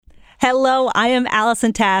Hello, I am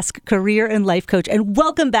Allison Task, career and life coach, and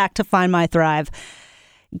welcome back to Find My Thrive.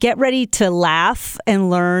 Get ready to laugh and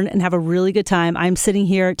learn and have a really good time. I'm sitting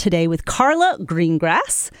here today with Carla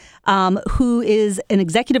Greengrass, who is an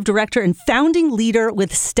executive director and founding leader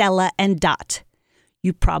with Stella & Dot.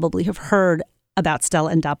 You probably have heard about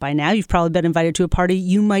Stella & Dot by now. You've probably been invited to a party.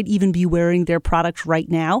 You might even be wearing their product right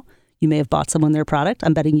now. You may have bought someone their product.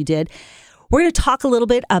 I'm betting you did. We're going to talk a little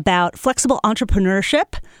bit about flexible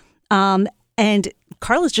entrepreneurship. And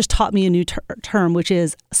Carla's just taught me a new term, which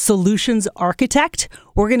is solutions architect.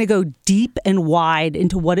 We're going to go deep and wide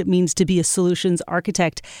into what it means to be a solutions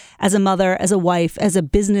architect as a mother, as a wife, as a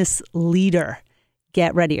business leader.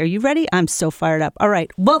 Get ready. Are you ready? I'm so fired up. All right.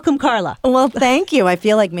 Welcome, Carla. Well, thank you. I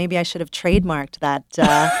feel like maybe I should have trademarked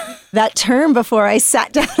that term before I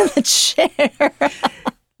sat down in the chair.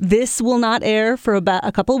 This will not air for about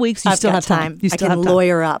a couple of weeks. You I've still got have time. I can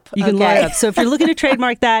lawyer up. You can lawyer up. So if you're looking to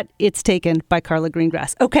trademark that, it's taken by Carla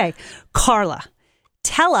Greengrass. Okay, Carla,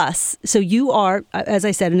 tell us. So you are, as I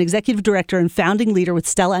said, an executive director and founding leader with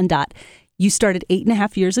Stella & Dot. You started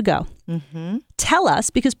 8.5 years ago. Mm-hmm. Tell us,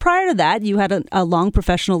 because prior to that, you had a long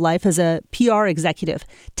professional life as a PR executive.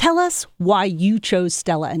 Tell us why you chose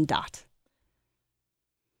Stella & Dot.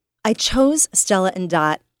 I chose Stella &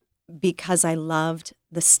 Dot because I loved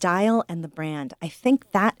the style and the brand. I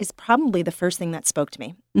think that is probably the first thing that spoke to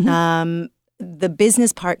me. Mm-hmm. The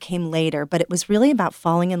business part came later, but it was really about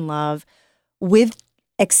falling in love with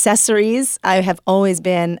accessories. I have always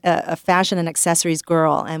been a fashion and accessories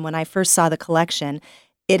girl. And when I first saw the collection,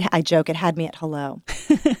 I joke, it had me at hello.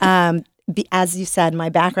 As you said, my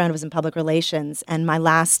background was in public relations, and my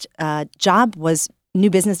last job was new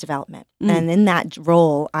business development. And in that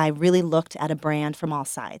role, I really looked at a brand from all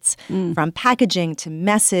sides, from packaging to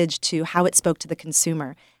message to how it spoke to the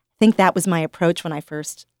consumer. I think that was my approach when I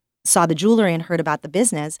first saw the jewelry and heard about the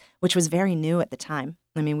business, which was very new at the time.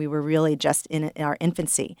 I mean, we were really just in our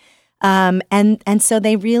infancy. And so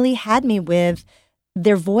they really had me with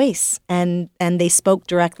their voice, and they spoke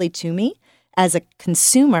directly to me as a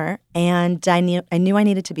consumer, and I knew I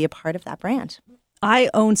needed to be a part of that brand.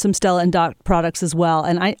 I own some Stella & Dot products as well,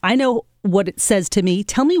 and I know what it says to me.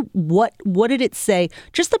 Tell me, what did it say?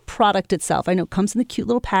 Just the product itself. I know it comes in the cute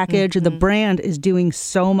little package, and the brand is doing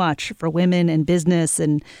so much for women and business.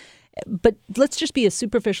 But let's just be as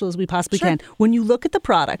superficial as we possibly can. When you look at the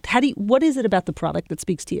product, what is it about the product that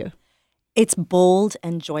speaks to you? It's bold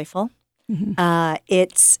and joyful. Mm-hmm.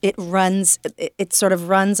 It sort of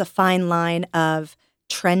runs a fine line of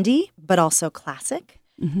trendy, but also classic.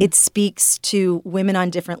 Mm-hmm. It speaks to women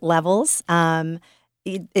on different levels.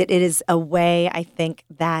 It is a way, I think,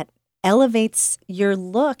 that elevates your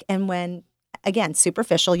look. And when, again,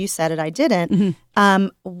 superficial, you said it, I didn't. Mm-hmm.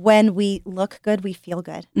 When we look good, we feel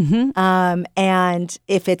good. Mm-hmm. And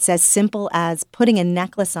if it's as simple as putting a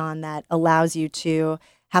necklace on that allows you to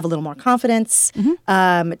have a little more confidence,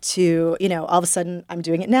 to, all of a sudden, I'm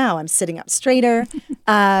doing it now, I'm sitting up straighter.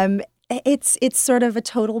 It's sort of a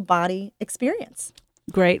total body experience.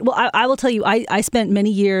 Great. Well, I will tell you, I spent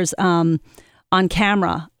many years on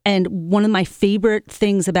camera, and one of my favorite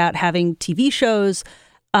things about having TV shows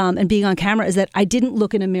and being on camera is that I didn't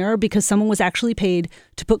look in a mirror because someone was actually paid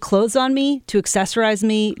to put clothes on me, to accessorize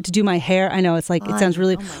me, to do my hair. I know it's like, it sounds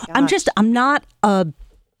really,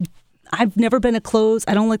 I've never been a clothes.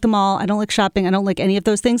 I don't like them all. I don't like shopping. I don't like any of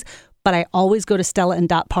those things, but I always go to Stella &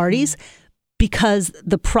 Dot parties because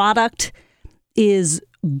the product is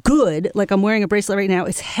good. Like, I'm wearing a bracelet right now.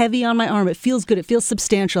 It's heavy on my arm. It feels good. It feels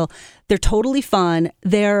substantial. They're totally fun.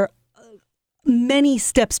 They're many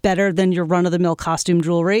steps better than your run-of-the-mill costume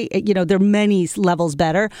jewelry. They're many levels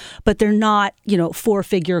better, but they're not,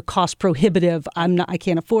 4-figure cost prohibitive. I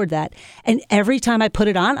can't afford that. And every time I put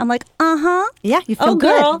it on, I'm like, yeah, you feel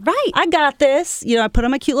good. Girl, right? I got this. I put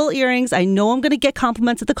on my cute little earrings. I know I'm going to get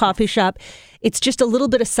compliments at the coffee shop. It's just a little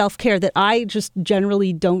bit of self-care that I just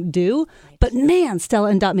generally don't do. Right. But man,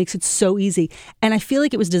 Stella & Dot makes it so easy. And I feel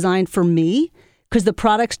like it was designed for me because the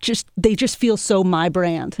products just feel so my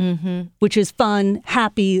brand, which is fun,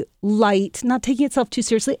 happy, light, not taking itself too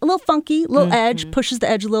seriously, a little funky, a little edge, pushes the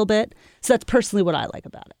edge a little bit. So that's personally what I like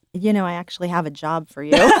about it. I actually have a job for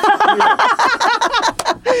you.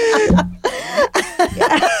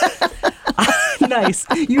 Nice.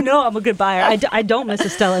 I'm a good buyer. I don't miss a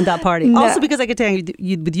Stella & Dot party. No. Also because I get to hang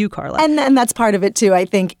with you, Carla. And that's part of it too. I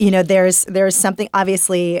think, there's something,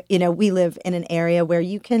 obviously, we live in an area where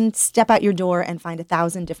you can step out your door and find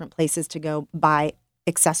 1,000 different places to go buy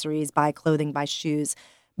accessories, buy clothing, buy shoes.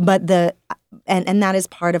 But and that is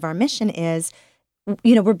part of our mission is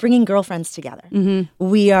we're bringing girlfriends together.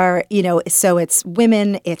 We are, so it's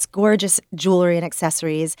women, it's gorgeous jewelry and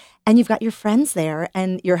accessories, and you've got your friends there,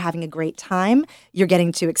 and you're having a great time. You're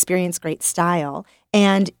getting to experience great style,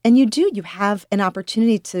 and you have an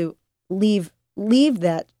opportunity to leave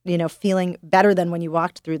that, feeling better than when you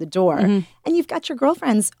walked through the door. And you've got your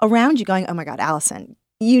girlfriends around you going, oh my God, Allison,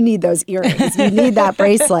 you need those earrings. You need that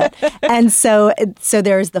bracelet. And so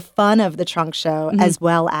there's the fun of the trunk show as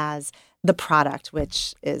well as the product,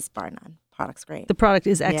 which is bar none. Product's great. The product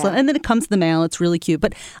is excellent. And then it comes in the mail. It's really cute.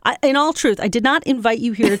 But in all truth, I did not invite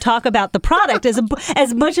you here to talk about the product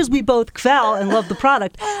as much as we both fell and love the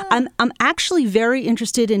product. I'm actually very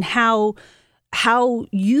interested in how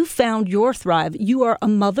you found your Thrive. You are a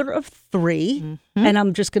mother of 3. And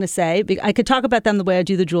I'm just going to say, I could talk about them the way I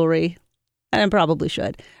do the jewelry. And I probably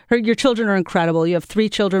should. Your children are incredible. You have 3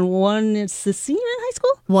 children. One is a senior in high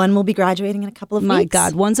school? One will be graduating in a couple of weeks. My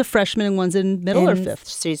God. One's a freshman and one's in middle or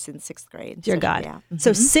 5th? She's in 6th grade. Dear God. Yeah.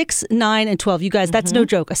 So 6, 9, and 12. You guys, that's no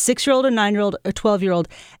joke. A 6-year-old, a 9-year-old, a 12-year-old.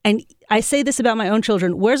 And I say this about my own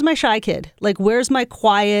children. Where's my shy kid? Like, where's my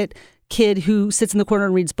quiet kid who sits in the corner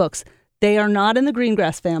and reads books? They are not in the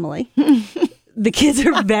Greengrass family. The kids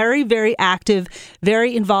are very, very active,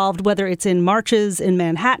 very involved, whether it's in marches in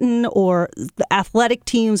Manhattan or the athletic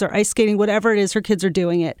teams or ice skating, whatever it is, her kids are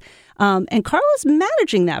doing it. And Carla's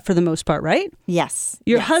managing that for the most part, right? Yes.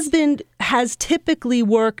 Your husband has typically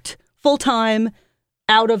worked full-time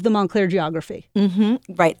out of the Montclair geography.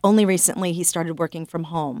 Right. Only recently he started working from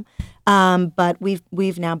home. But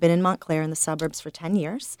we've now been in Montclair in the suburbs for 10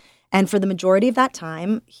 years. And for the majority of that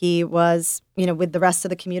time, he was, with the rest of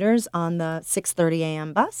the commuters on the 6:30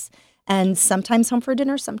 a.m. bus, and sometimes home for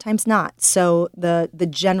dinner, sometimes not. So the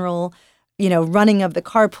general, running of the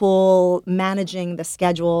carpool, managing the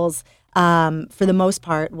schedules, for the most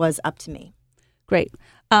part, was up to me. Great.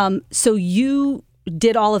 So you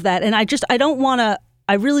did all of that, and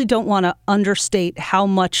I really don't want to understate how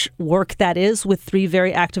much work that is with 3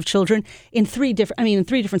 very active children in 3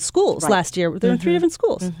 different schools last year. They're in 3 different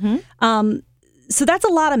schools. So that's a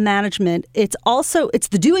lot of management. It's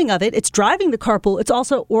the doing of it. It's driving the carpool. It's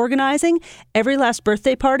also organizing every last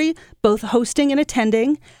birthday party, both hosting and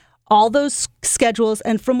attending, all those schedules.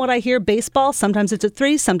 And from what I hear, baseball, sometimes it's at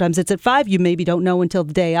 3, sometimes it's at 5. You maybe don't know until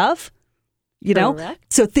the day of.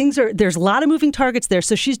 Correct. So there's a lot of moving targets there.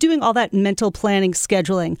 So she's doing all that mental planning,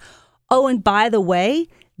 scheduling. Oh, and by the way,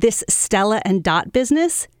 this Stella and Dot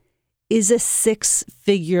business is a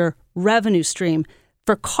 6-figure revenue stream.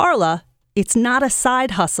 For Carla, it's not a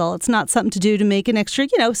side hustle. It's not something to do to make an extra,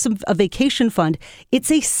 a vacation fund.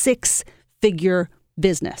 It's a 6-figure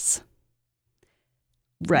business.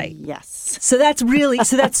 Right. Yes. So that's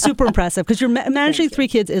super impressive because you're managing 3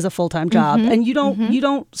 kids is a full-time job and you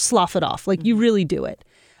don't slough it off. Like you really do it.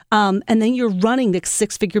 And then you're running this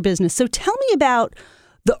 6-figure business. So tell me about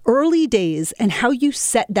the early days and how you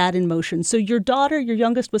set that in motion. So your daughter, your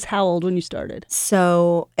youngest, was how old when you started?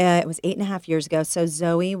 So it was 8.5 years ago. So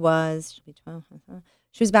Zoe was,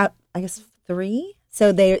 she was about, I guess, 3.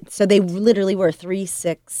 So they literally were 3,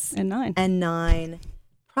 6, and 9. And 9.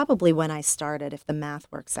 Probably when I started, if the math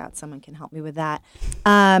works out, someone can help me with that.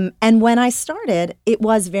 And when I started, it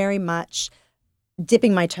was very much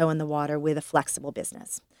dipping my toe in the water with a flexible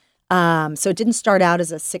business. So it didn't start out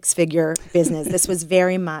as a 6-figure business. This was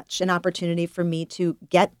very much an opportunity for me to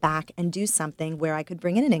get back and do something where I could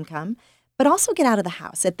bring in an income, but also get out of the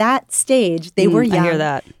house. At that stage, they were young. I hear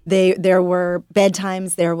that. There were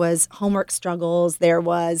bedtimes. There was homework struggles. There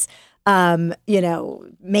was,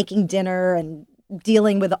 making dinner and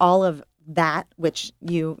dealing with all of that, which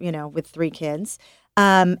with 3 kids.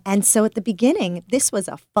 And so at the beginning, this was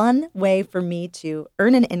a fun way for me to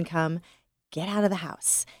earn an income, get out of the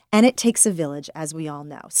house. And it takes a village, as we all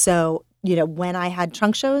know. So, when I had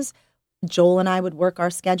trunk shows, Joel and I would work our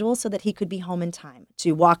schedule so that he could be home in time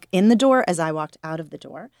to walk in the door as I walked out of the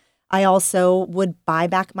door. I also would buy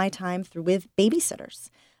back my time with babysitters.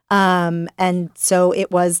 And so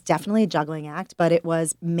it was definitely a juggling act, but it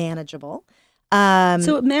was manageable. So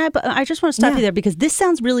I just want to stop you there because this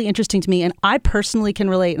sounds really interesting to me, and I personally can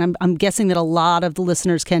relate, and I'm guessing that a lot of the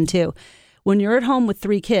listeners can too. When you're at home with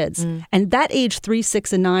 3 kids, and that age 3,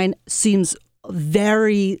 6, and 9 seems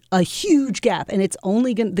a huge gap, and it's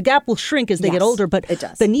only the gap will shrink as they get older, but it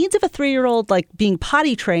does. The needs of a 3-year-old like being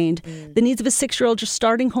potty trained, the needs of a 6-year-old just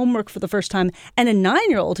starting homework for the first time, and a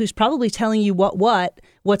 9-year-old who's probably telling you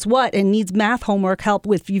what's what and needs math homework help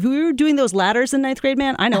with. If you were doing those ladders in 9th grade,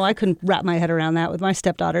 man, I know I couldn't wrap my head around that with my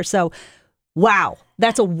stepdaughter. So, wow,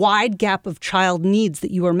 that's a wide gap of child needs that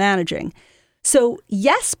you are managing. So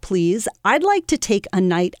yes, please, I'd like to take a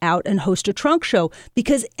night out and host a trunk show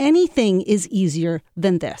because anything is easier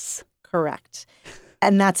than this. Correct.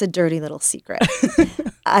 And that's a dirty little secret.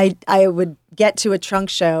 I would get to a trunk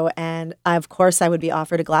show and of course I would be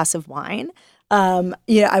offered a glass of wine.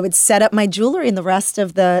 I would set up my jewelry and the rest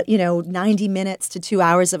of the, 90 minutes to 2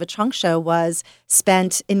 hours of a trunk show was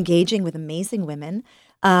spent engaging with amazing women,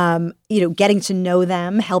 getting to know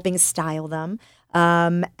them, helping style them,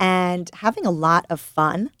 and having a lot of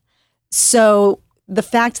fun. So the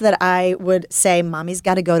fact that I would say, Mommy's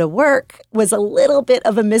got to go to work was a little bit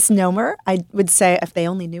of a misnomer. I would say if they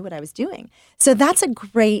only knew what I was doing. So that's a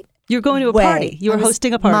great You're going to a party. You're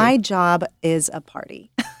hosting a party. My job is a party.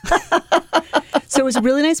 So it was a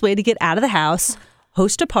really nice way to get out of the house,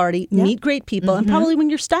 host a party, meet great people. And probably when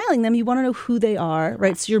you're styling them, you want to know who they are,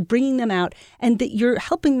 right? So you're bringing them out and that you're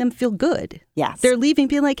helping them feel good. Yes. They're leaving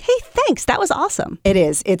being like, hey, thanks. That was awesome. It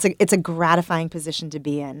is. It's a gratifying position to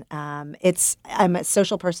be in. I'm a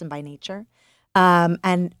social person by nature.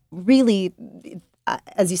 And really,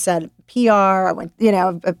 as you said, PR, I went,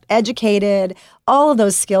 educated, all of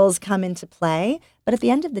those skills come into play. But at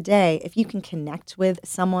the end of the day, if you can connect with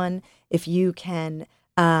someone, if you can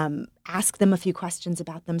ask them a few questions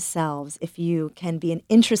about themselves, if you can be an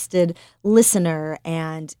interested listener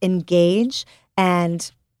and engage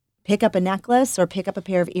and pick up a necklace or pick up a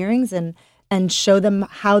pair of earrings and show them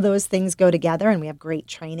how those things go together, and we have great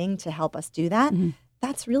training to help us do that,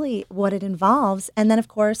 that's really what it involves. And then, of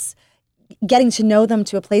course, getting to know them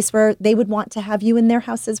to a place where they would want to have you in their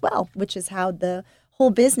house as well, which is how the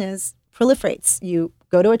whole business proliferates. You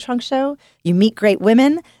go to a trunk show, you meet great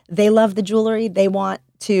women, they love the jewelry, they want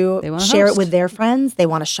to share it with their friends, they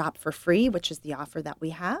want to shop for free, which is the offer that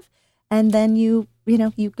we have. And then you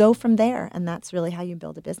go from there, and that's really how you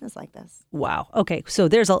build a business like this. Wow. Okay, so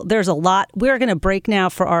there's a lot. We're going to break now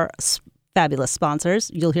for our fabulous sponsors.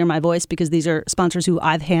 You'll hear my voice because these are sponsors who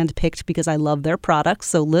I've handpicked because I love their products.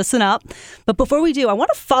 So listen up. But before we do, I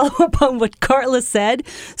want to follow up on what Carla said.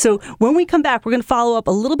 So when we come back, we're going to follow up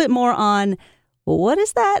a little bit more on what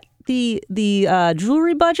is that? The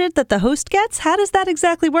jewelry budget that the host gets? How does that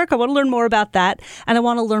exactly work? I want to learn more about that. And I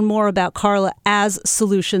want to learn more about Carla as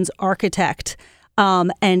solutions architect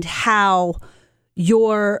and how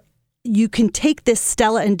you can take this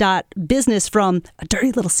Stella and Dot business from a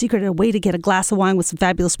dirty little secret, a way to get a glass of wine with some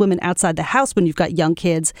fabulous women outside the house when you've got young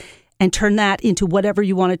kids, and turn that into whatever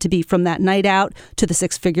you want it to be, from that night out to the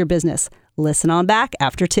six-figure business. Listen on back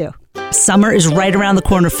after 2. Summer is right around the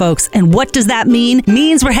corner, folks. And what does that mean? It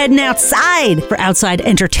means we're heading outside for outside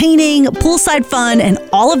entertaining, poolside fun, and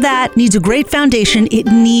all of that needs a great foundation. It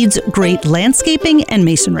needs great landscaping and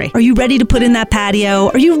masonry. Are you ready to put in that patio?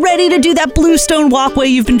 Are you ready to do that bluestone walkway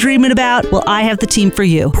you've been dreaming about? Well, I have the team for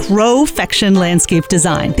you. Profection Landscape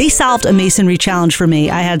Design. They solved a masonry challenge for me.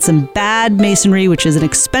 I had some bad masonry, which is an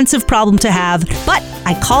expensive problem to have, but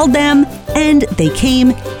I called them and they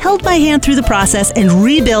came, held my hand through the process, and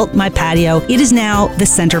rebuilt my patio. It is now the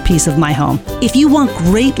centerpiece of my home. If you want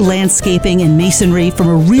great landscaping and masonry from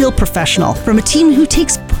a real professional, from a team who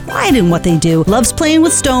takes pride in what they do, loves playing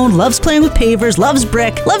with stone, loves playing with pavers, loves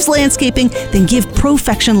brick, loves landscaping, then give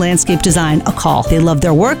Profection Landscape Design a call. They love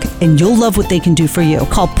their work, and you'll love what they can do for you.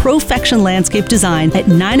 Call Profection Landscape Design at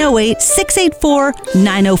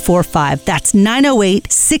 908-684-9045. That's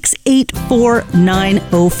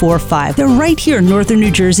 908-684-9045. They're right here in northern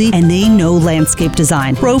New Jersey, and they know landscape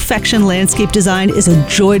design. Profection Landscape Design is a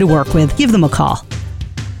joy to work with. Give them a call.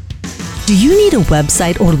 Do you need a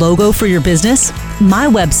website or logo for your business? My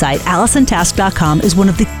website, AllisonTask.com, is one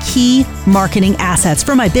of the key marketing assets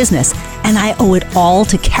for my business, and I owe it all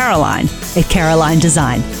to Caroline at Caroline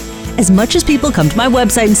Design. As much as people come to my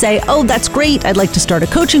website and say, oh, that's great, I'd like to start a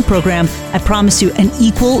coaching program, I promise you an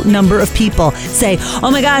equal number of people say, oh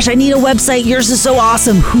my gosh, I need a website, yours is so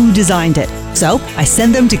awesome, who designed it? So I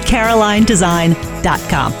send them to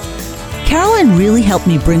CarolineDesign.com. Caroline really helped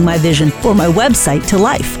me bring my vision for my website to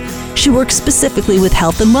life. She works specifically with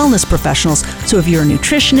health and wellness professionals, so if you're a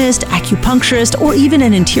nutritionist, acupuncturist, or even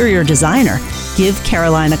an interior designer, give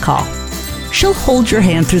Caroline a call. She'll hold your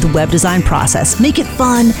hand through the web design process, make it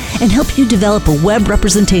fun, and help you develop a web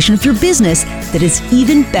representation of your business that is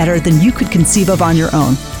even better than you could conceive of on your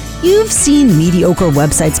own. You've seen mediocre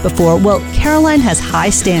websites before. Well, Caroline has high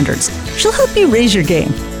standards. She'll help you raise your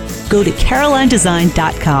game. Go to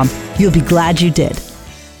CarolineDesign.com. You'll be glad you did.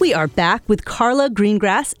 We are back with Carla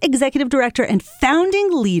Greengrass, Executive Director and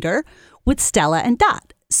founding leader with Stella and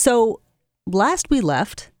Dot. So last we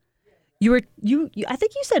left, I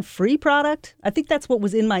think you said free product. I think that's what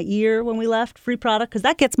was in my ear when we left, free product, because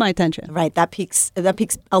that gets my attention. Right. That piques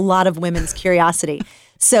a lot of women's curiosity.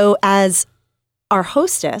 So as our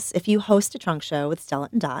hostess, if you host a trunk show with Stella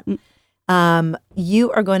and Dot,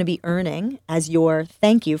 you are going to be earning, as your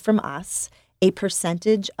thank you from us, a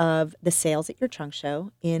percentage of the sales at your trunk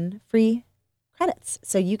show in free credits.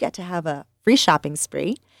 So you get to have a free shopping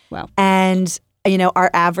spree. Wow. And, our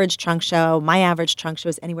average trunk show, my average trunk show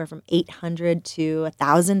is anywhere from $800 to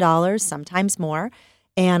 $1,000, sometimes more.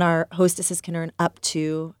 And our hostesses can earn up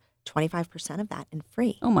to 25% of that in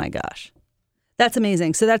free. Oh my gosh. That's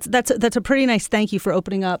amazing. So that's a pretty nice thank you for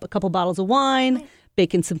opening up a couple bottles of wine,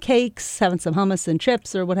 baking some cakes, having some hummus and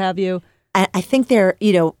chips or what have you. I think there,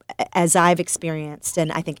 as I've experienced,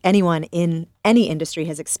 and I think anyone in any industry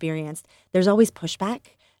has experienced, there's always pushback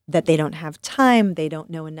that they don't have time, they don't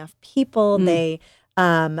know enough people, they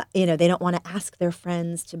don't want to ask their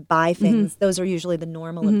friends to buy things. Those are usually the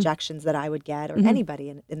normal objections that I would get, or anybody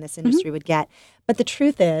in this industry would get. But the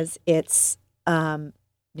truth is, it's 2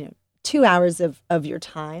 hours of your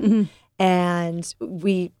time, and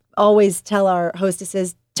we always tell our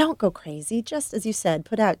hostesses, don't go crazy. Just as you said,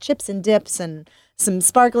 put out chips and dips and some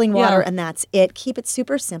sparkling water, and that's it. Keep it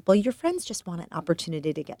super simple. Your friends just want an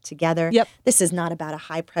opportunity to get together. Yep. This is not about a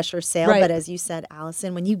high-pressure sale, right. but as you said,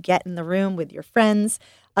 Allison, when you get in the room with your friends,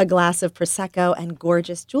 a glass of Prosecco and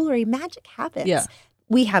gorgeous jewelry, magic happens. Yeah.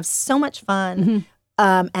 We have so much fun.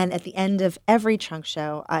 And at the end of every trunk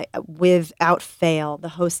show, without fail, the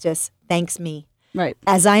hostess thanks me. Right.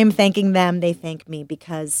 As I am thanking them, they thank me,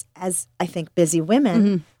 because as I think busy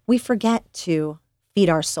women, we forget to feed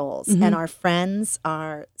our souls, and our friends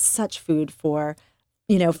are such food for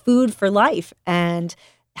life, and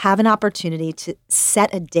have an opportunity to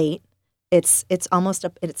set a date. It's almost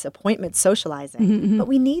it's appointment socializing, but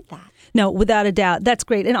we need that. No, without a doubt. That's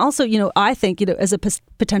great. And also, I think, as a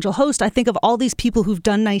potential host, I think of all these people who've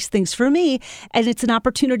done nice things for me, and it's an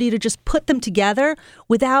opportunity to just put them together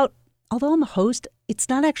without, although I'm a host, it's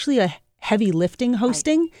not actually a heavy lifting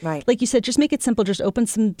hosting. Right. Like you said, just make it simple. Just open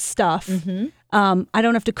some stuff. I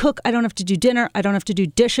don't have to cook. I don't have to do dinner. I don't have to do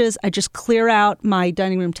dishes. I just clear out my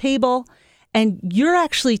dining room table. And you're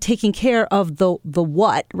actually taking care of the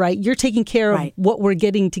what, right? You're taking care of what we're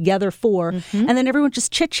getting together for. And then everyone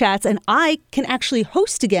just chit chats, and I can actually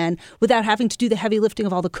host again without having to do the heavy lifting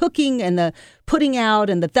of all the cooking and the putting out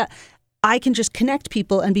and that. I can just connect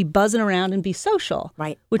people and be buzzing around and be social.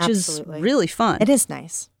 Right. Which Absolutely. is really fun. It is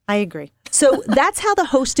nice. I agree. So that's how the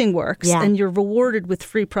hosting works. Yeah. And you're rewarded with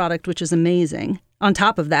free product, which is amazing. On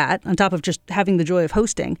top of that, on top of just having the joy of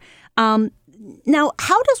hosting. Now,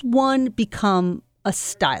 how does one become a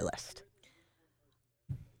stylist?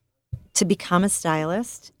 To become a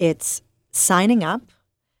stylist, it's signing up.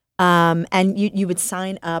 And you would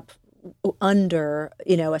sign up under,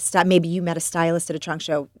 maybe you met a stylist at a trunk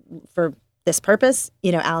show for this purpose.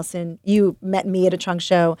 Allison, you met me at a trunk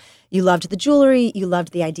show. You loved the jewelry. You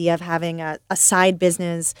loved the idea of having a side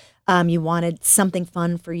business. You wanted something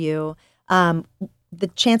fun for you. The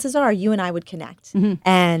chances are you and I would connect.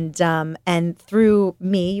 And through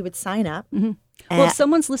me, you would sign up. Well, if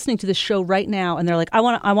someone's listening to this show right now and they're like, I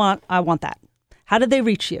want that. How do they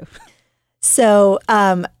reach you? So,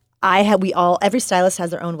 every stylist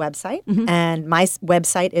has their own website, and my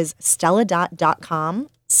website is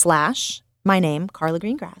stelladot.com/my name, Carla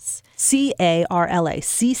Greengrass. Carla,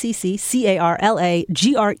 CCCARLA,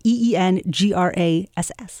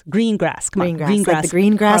 Greengrass. Come on, Greengrass. Like the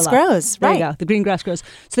green grass grows. There Right. you go. The green grass grows.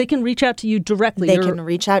 So they can reach out to you directly. They can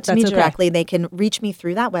reach out to me directly. Okay. They can reach me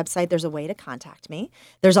through that website. There's a way to contact me.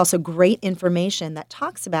 There's also great information that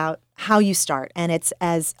talks about how you start, and it's a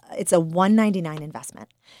 $1.99 investment.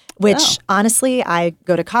 Which honestly, I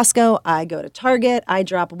go to Costco, I go to Target, I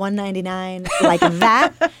drop $1.99 like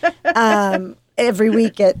that every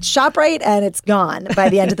week at ShopRite, and it's gone by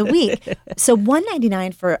the end of the week. So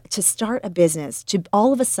 $1.99 to start a business, to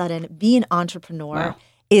all of a sudden be an entrepreneur,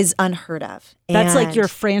 is unheard of. That's like your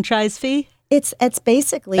franchise fee? It's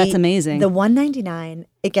basically that's amazing. The $1.99.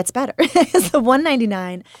 It gets better. The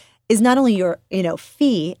 $1.99 is not only your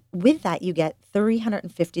fee. With that, you get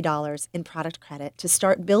 $350 in product credit to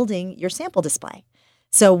start building your sample display.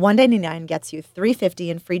 So $1.99 gets you $350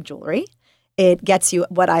 in free jewelry. It gets you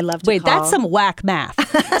what I love to call... Wait, that's some whack math.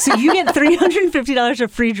 So you get $350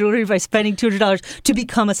 of free jewelry by spending $200 to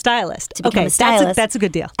become a stylist. To become a stylist. That's a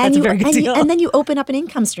good deal. That's a very good deal. And then you open up an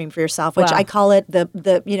income stream for yourself, which I call it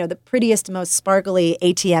the prettiest, most sparkly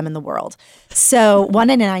ATM in the world. So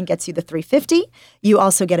 $1.99 gets you the $350. You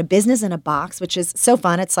also get a business in a box, which is so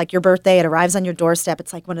fun. It's like your birthday. It arrives on your doorstep.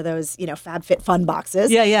 It's like one of those, FabFitFun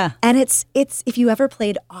boxes. Yeah, yeah. And it's if you ever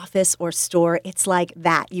played Office or Store, it's like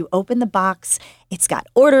that. You open the box. It's got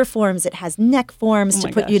order forms. It has neck forms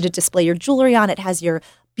to put you to display your jewelry on. It has your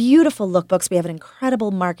beautiful lookbooks. We have an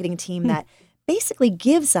incredible marketing team that basically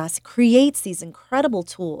creates these incredible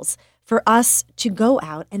tools for us to go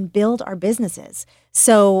out and build our businesses.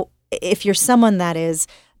 So if you're someone that is,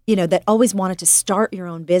 that always wanted to start your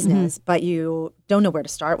own business, but you don't know where to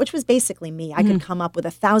start, which was basically me. I could come up with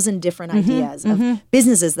 1,000 different ideas of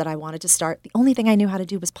businesses that I wanted to start. The only thing I knew how to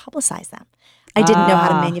do was publicize them. I didn't know how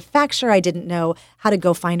to manufacture. I didn't know how to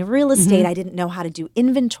go find real estate. I didn't know how to do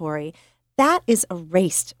inventory. That is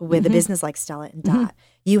erased with a business like Stella & Dot.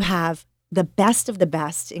 You have the best of the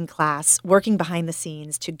best in class working behind the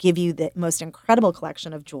scenes to give you the most incredible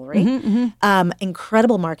collection of jewelry,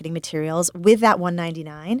 incredible marketing materials. With that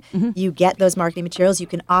 $199, you get those marketing materials. You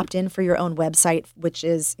can opt in for your own website, which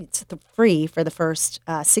is free for the first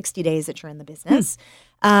 60 days that you're in the business.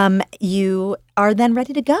 You are then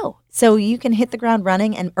ready to go. So you can hit the ground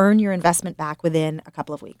running and earn your investment back within a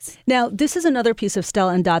couple of weeks. Now, this is another piece of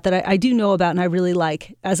Stella & Dot that I do know about and I really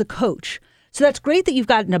like as a coach. So that's great that you've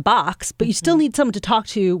got in a box, but you still need someone to talk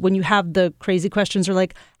to when you have the crazy questions or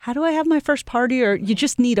like, how do I have my first party? Or you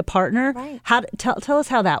just need a partner. Right. Tell us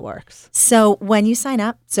how that works. So when you sign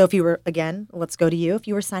up, so if you were, again, let's go to you. If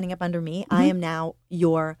you were signing up under me, I am now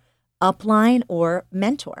your upline or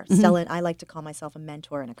mentor. Stella, I like to call myself a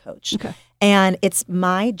mentor and a coach. Okay. And it's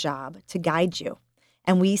my job to guide you.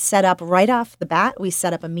 And we set up right off the bat, we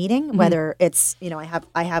set up a meeting, whether it's,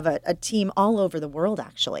 I have a team all over the world,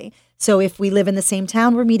 actually. So if we live in the same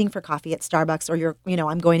town, we're meeting for coffee at Starbucks, or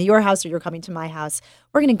I'm going to your house or you're coming to my house.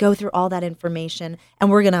 We're going to go through all that information and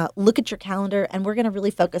we're going to look at your calendar and we're going to really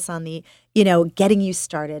focus on the, getting you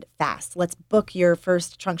started fast. Let's book your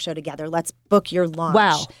first trunk show together. Let's book your launch.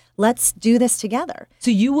 Wow. Let's do this together. So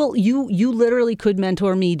you literally could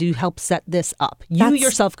mentor me to help set this up. You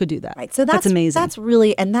yourself could do that. Right. So that's amazing. That's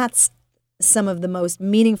really, and that's some of the most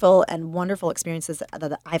meaningful and wonderful experiences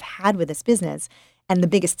that I've had with this business. And the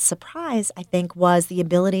biggest surprise, I think, was the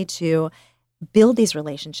ability to build these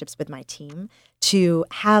relationships with my team, to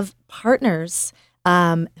have partners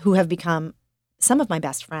who have become some of my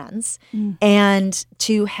best friends, and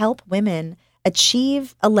to help women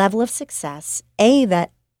achieve a level of success, A,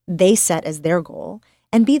 that they set as their goal,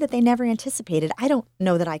 and B, that they never anticipated. I don't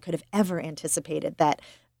know that I could have ever anticipated that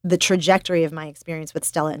the trajectory of my experience with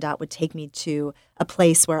Stella & Dot would take me to a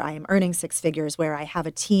place where I am earning six figures, where I have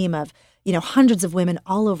a team of, hundreds of women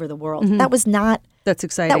all over the world. That's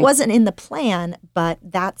exciting. That wasn't in the plan, but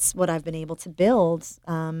that's what I've been able to build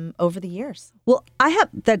over the years. Well,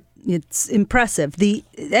 it's impressive.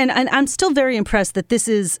 And I'm still very impressed that this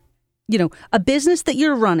is, a business that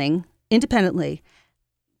you're running independently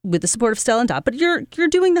with the support of Stella & Dot, but you're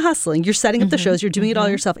doing the hustling. You're setting up the shows. You're doing it all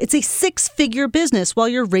yourself. It's a 6-figure business while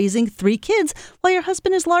you're raising 3 kids, while your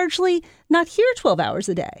husband is largely not here 12 hours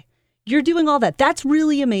a day. You're doing all that. That's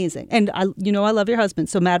really amazing. And I love your husband,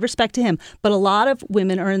 so mad respect to him. But a lot of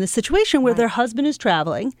women are in this situation where their husband is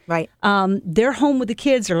traveling. Right. They're home with the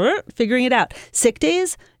kids, figuring it out. Sick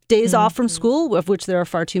days off from school, of which there are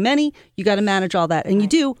far too many. You got to manage all that. And you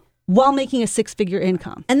do, while making a 6-figure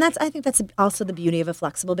income. And I think that's also the beauty of a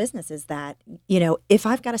flexible business, is that, if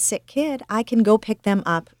I've got a sick kid, I can go pick them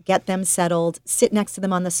up, get them settled, sit next to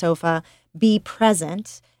them on the sofa, be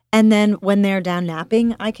present. And then when they're down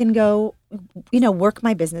napping, I can go, work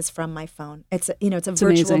my business from my phone. It's a virtual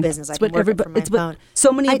amazing. business. I can work it from my phone. What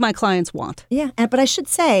so many of my clients want. Yeah. But I should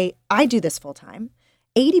say, I do this full time.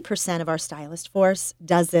 80% of our stylist force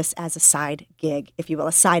does this as a side gig, if you will,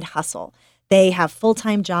 a side hustle. They have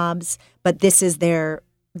full-time jobs, but this is their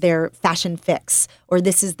fashion fix, or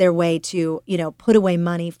this is their way to, put away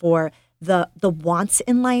money for the wants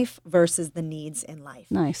in life versus the needs in life.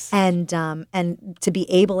 Nice. And to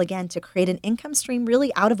be able, again, to create an income stream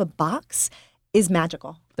really out of a box is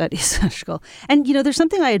magical. That is magical. And, there's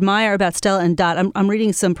something I admire about Stella & Dot. I'm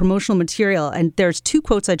reading some promotional material, and there's 2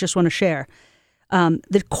 quotes I just want to share.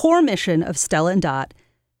 The core mission of Stella & Dot,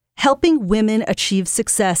 helping women achieve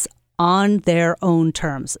success on their own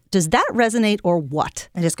terms. Does that resonate, or what?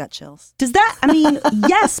 I just got chills. Does that?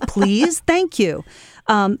 Yes, please. Thank you.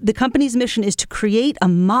 The company's mission is to create a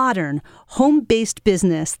modern, home-based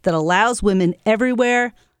business that allows women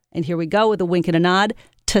everywhere, and here we go with a wink and a nod,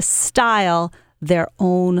 to style their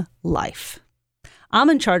own life. I'm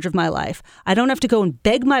in charge of my life. I don't have to go and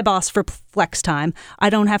beg my boss for flex time. I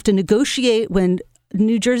don't have to negotiate when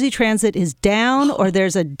New Jersey Transit is down or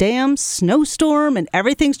there's a damn snowstorm and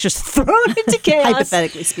everything's just thrown into chaos.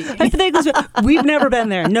 Hypothetically speaking. We've never been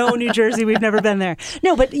there. No, New Jersey, we've never been there.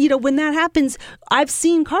 No, but when that happens, I've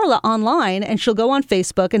seen Carla online and she'll go on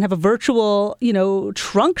Facebook and have a virtual,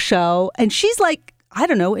 trunk show. And she's like, I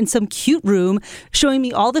don't know, in some cute room showing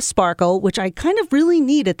me all the sparkle, which I kind of really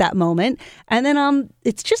need at that moment. And then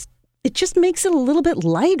it's just it just makes it a little bit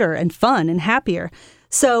lighter and fun and happier.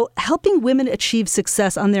 So helping women achieve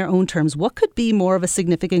success on their own terms, what could be more of a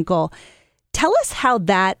significant goal? Tell us how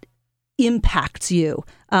that impacts you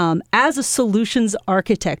as a solutions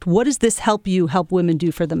architect. What does this help women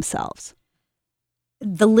do for themselves?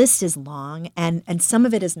 The list is long, and some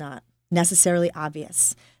of it is not necessarily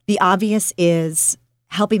obvious. The obvious is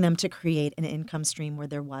helping them to create an income stream where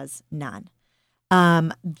there was none.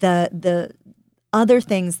 The other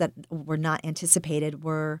things that were not anticipated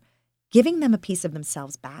were giving them a piece of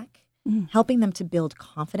themselves back, helping them to build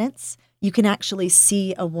confidence. You can actually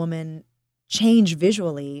see a woman change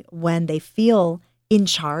visually when they feel in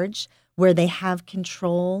charge, where they have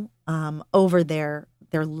control over their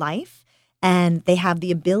life, and they have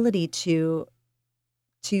the ability to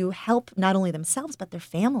help not only themselves but their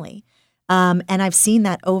family. And I've seen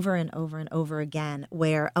that over and over and over again,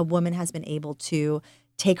 where a woman has been able to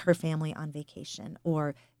take her family on vacation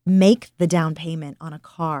or make the down payment on a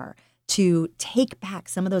car, to take back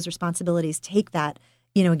some of those responsibilities, take that,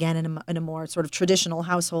 again, in a more sort of traditional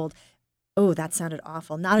household. Oh, that sounded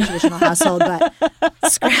awful. Not a traditional household, but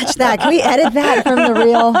scratch that. Can we edit that from the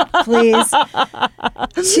reel, please?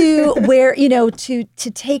 To where,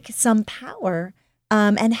 to take some power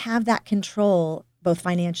and have that control both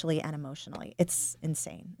financially and emotionally. It's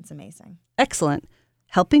insane. It's amazing. Excellent.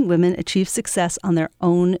 Helping women achieve success on their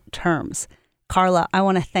own terms. Carla, I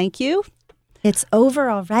want to thank you. It's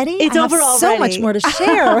over already? It's over already. So much more to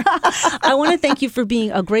share. I want to thank you for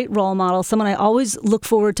being a great role model, someone I always look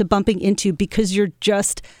forward to bumping into, because you're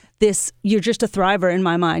just a thriver in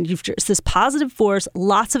my mind. You've just this positive force,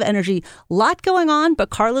 lots of energy, lot going on,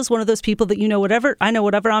 but Carla's one of those people that, whatever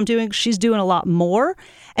I'm doing, she's doing a lot more,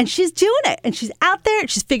 and she's doing it, and she's out there, and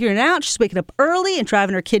she's figuring it out. She's waking up early and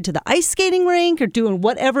driving her kid to the ice skating rink or doing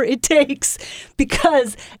whatever it takes,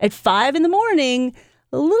 because at 5 a.m,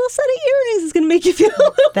 a little set of earrings is going to make you feel a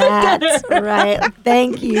little bit better. That's right.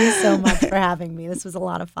 Thank you so much for having me. This was a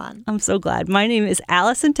lot of fun. I'm so glad. My name is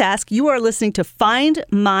Allison Task. You are listening to Find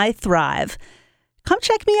My Thrive. Come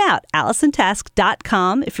check me out,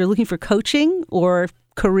 AllisonTask.com, if you're looking for coaching or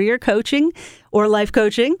career coaching or life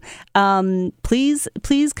coaching. Please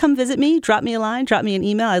come visit me. Drop me a line. Drop me an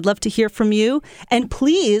email. I'd love to hear from you. And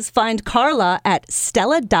please find Carla at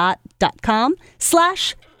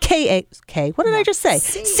stelladot.com/K. What did I just say?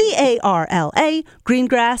 Carla,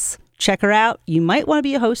 Greengrass. Check her out. You might want to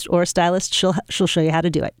be a host or a stylist. She'll show you how to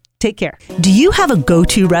do it. Take care. Do you have a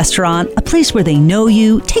go-to restaurant, a place where they know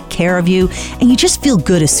you, take care of you, and you just feel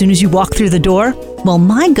good as soon as you walk through the door? Well,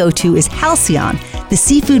 my go-to is Halcyon, the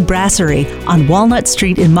seafood brasserie on Walnut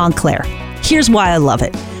Street in Montclair. Here's why I love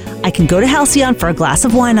it. I can go to Halcyon for a glass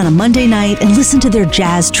of wine on a Monday night and listen to their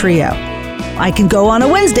jazz trio. I can go on a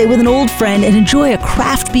Wednesday with an old friend and enjoy a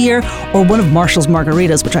craft beer or one of Marshall's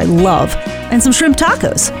margaritas, which I love, and some shrimp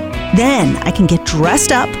tacos. Then I can get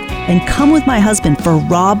dressed up and come with my husband for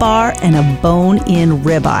raw bar and a bone-in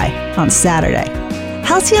ribeye on Saturday.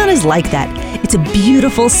 Halcyon is like that. It's a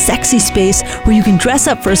beautiful, sexy space where you can dress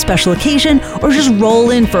up for a special occasion or just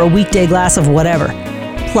roll in for a weekday glass of whatever.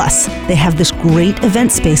 Plus, they have this great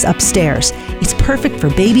event space upstairs. It's perfect for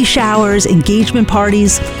baby showers, engagement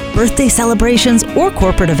parties, birthday celebrations, or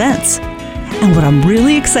corporate events. And what I'm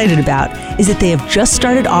really excited about is that they have just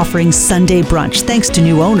started offering Sunday brunch thanks to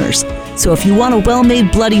new owners. So if you want a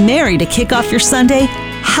well-made Bloody Mary to kick off your Sunday,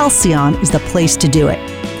 Halcyon is the place to do it.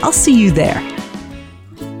 I'll see you there.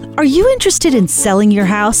 Are you interested in selling your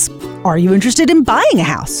house? Are you interested in buying a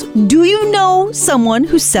house? Do you know someone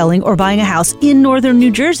who's selling or buying a house in northern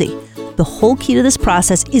New Jersey? The whole key to this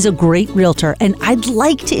process is a great realtor, and I'd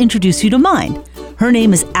like to introduce you to mine. Her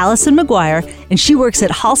name is Allison McGuire, and she works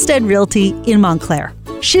at Halstead Realty in Montclair.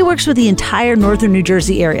 She works with the entire northern New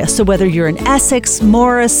Jersey area, so whether you're in Essex,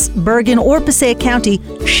 Morris, Bergen, or Passaic County,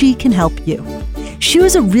 she can help you. She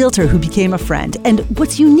was a realtor who became a friend, and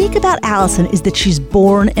what's unique about Allison is that she's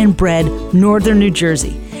born and bred northern New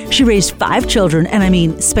Jersey. She raised 5 children, and I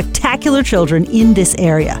mean spectacular children, in this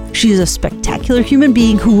area. She is a spectacular human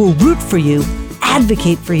being who will root for you,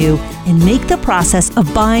 advocate for you, and make the process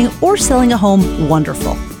of buying or selling a home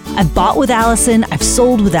wonderful. I've bought with Allison, I've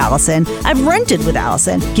sold with Allison, I've rented with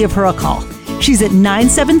Allison. Give her a call. She's at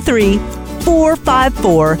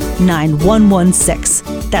 973-454-9116.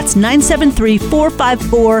 That's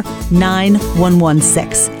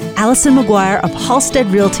 973-454-9116. Allison McGuire of Halstead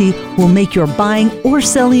Realty will make your buying or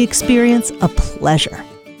selling experience a pleasure.